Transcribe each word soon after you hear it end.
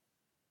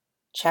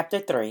Chapter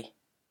 3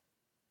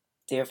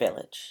 Dear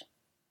Village.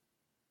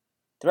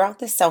 Throughout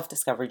this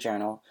self-discovery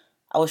journal,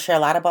 I will share a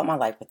lot about my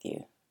life with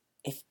you.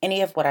 If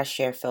any of what I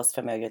share feels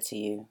familiar to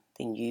you,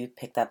 then you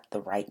picked up the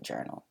right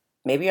journal.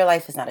 Maybe your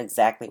life is not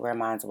exactly where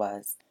mine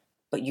was,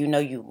 but you know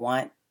you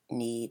want,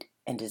 need,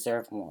 and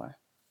deserve more.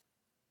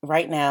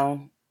 Right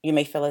now, you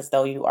may feel as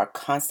though you are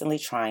constantly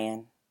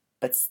trying,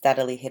 but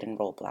steadily hitting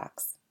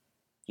roadblocks.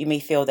 You may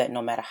feel that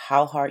no matter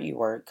how hard you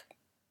work,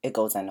 it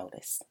goes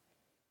unnoticed.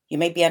 You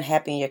may be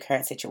unhappy in your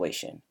current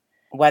situation,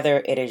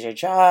 whether it is your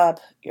job,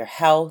 your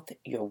health,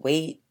 your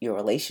weight, your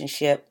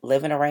relationship,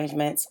 living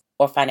arrangements,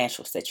 or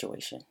financial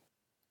situation.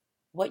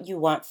 What you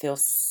want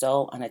feels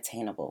so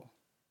unattainable.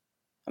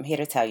 I'm here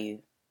to tell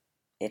you,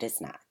 it is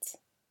not.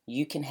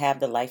 You can have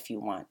the life you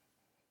want.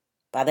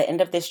 By the end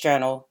of this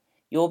journal,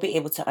 you will be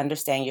able to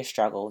understand your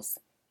struggles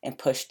and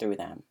push through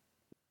them,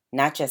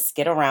 not just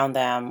get around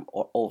them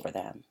or over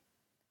them.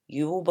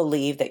 You will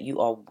believe that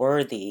you are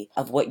worthy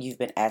of what you've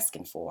been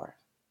asking for.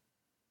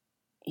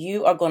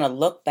 You are going to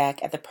look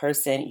back at the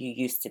person you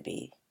used to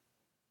be.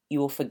 You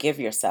will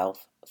forgive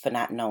yourself for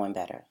not knowing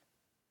better.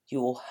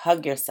 You will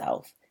hug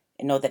yourself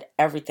and know that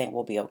everything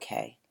will be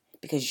okay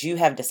because you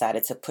have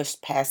decided to push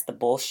past the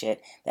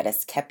bullshit that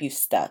has kept you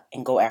stuck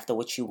and go after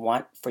what you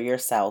want for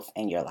yourself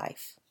and your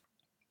life.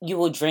 You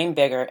will dream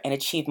bigger and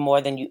achieve more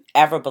than you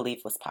ever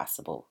believed was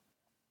possible.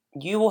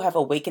 You will have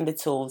awakened the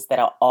tools that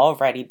are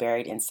already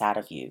buried inside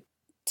of you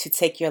to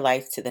take your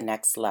life to the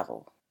next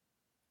level.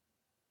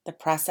 The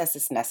process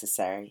is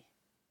necessary,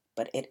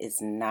 but it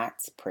is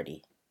not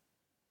pretty.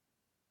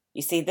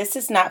 You see, this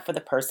is not for the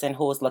person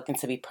who is looking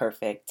to be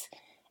perfect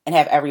and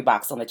have every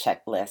box on the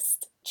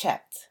checklist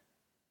checked.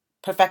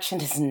 Perfection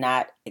does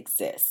not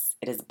exist.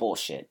 It is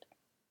bullshit.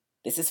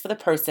 This is for the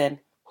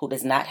person who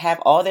does not have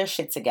all their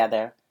shit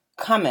together,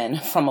 coming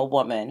from a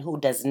woman who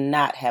does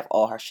not have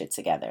all her shit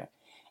together,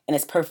 and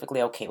is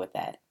perfectly okay with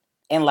that.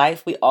 In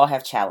life, we all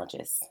have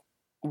challenges.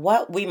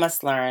 What we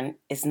must learn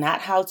is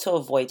not how to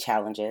avoid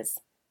challenges,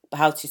 but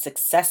how to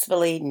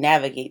successfully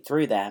navigate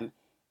through them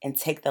and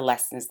take the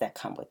lessons that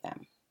come with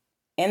them.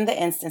 In the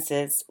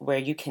instances where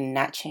you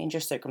cannot change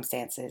your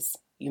circumstances,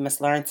 you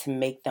must learn to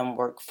make them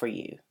work for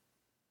you.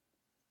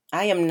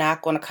 I am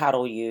not going to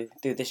coddle you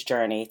through this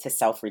journey to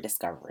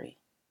self-rediscovery,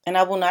 and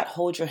I will not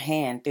hold your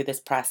hand through this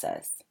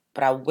process,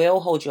 but I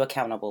will hold you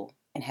accountable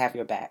and have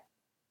your back.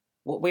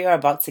 What we are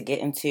about to get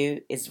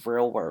into is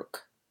real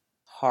work,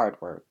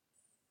 hard work.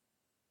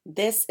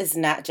 This is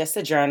not just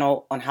a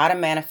journal on how to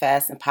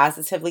manifest and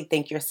positively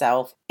think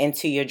yourself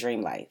into your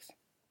dream life.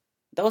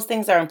 Those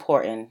things are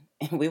important,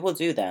 and we will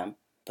do them.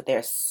 But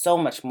there's so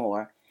much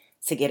more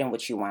to getting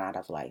what you want out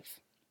of life.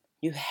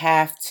 You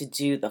have to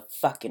do the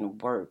fucking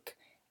work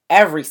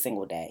every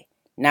single day,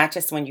 not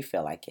just when you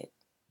feel like it.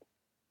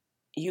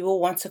 You will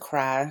want to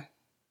cry.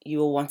 You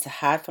will want to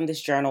hide from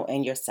this journal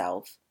in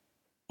yourself.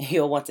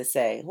 You'll want to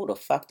say, who the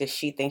fuck does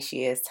she think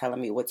she is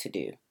telling me what to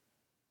do?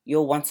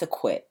 You'll want to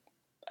quit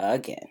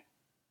again.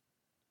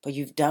 But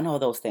you've done all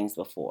those things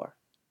before.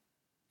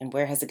 And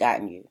where has it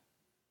gotten you?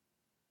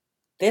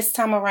 This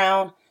time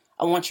around,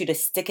 I want you to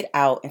stick it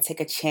out and take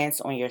a chance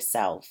on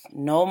yourself.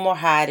 No more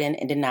hiding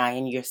and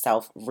denying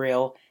yourself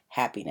real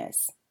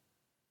happiness.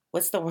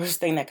 What's the worst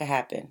thing that could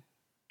happen?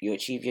 You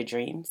achieve your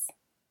dreams?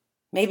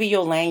 Maybe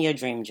you'll land your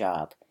dream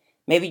job.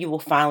 Maybe you will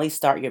finally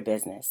start your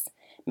business.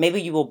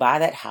 Maybe you will buy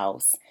that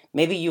house.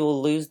 Maybe you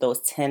will lose those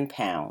 10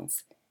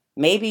 pounds.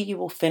 Maybe you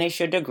will finish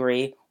your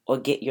degree or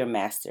get your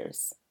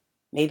master's.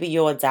 Maybe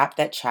you'll adopt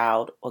that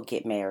child or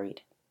get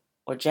married.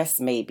 Or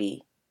just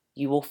maybe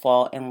you will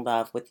fall in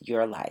love with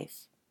your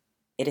life.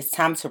 It is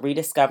time to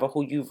rediscover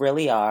who you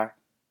really are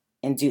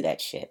and do that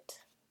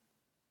shit.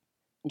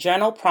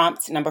 Journal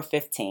prompt number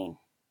 15.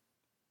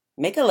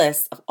 Make a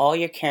list of all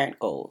your current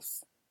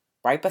goals.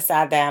 Right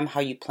beside them how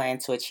you plan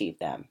to achieve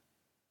them.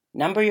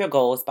 Number your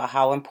goals by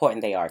how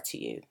important they are to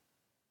you.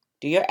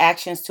 Do your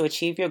actions to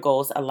achieve your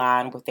goals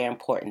align with their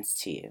importance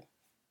to you?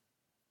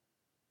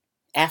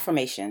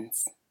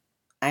 Affirmations.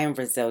 I am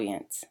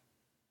resilient.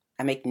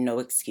 I make no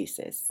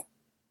excuses.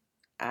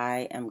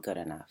 I am good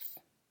enough.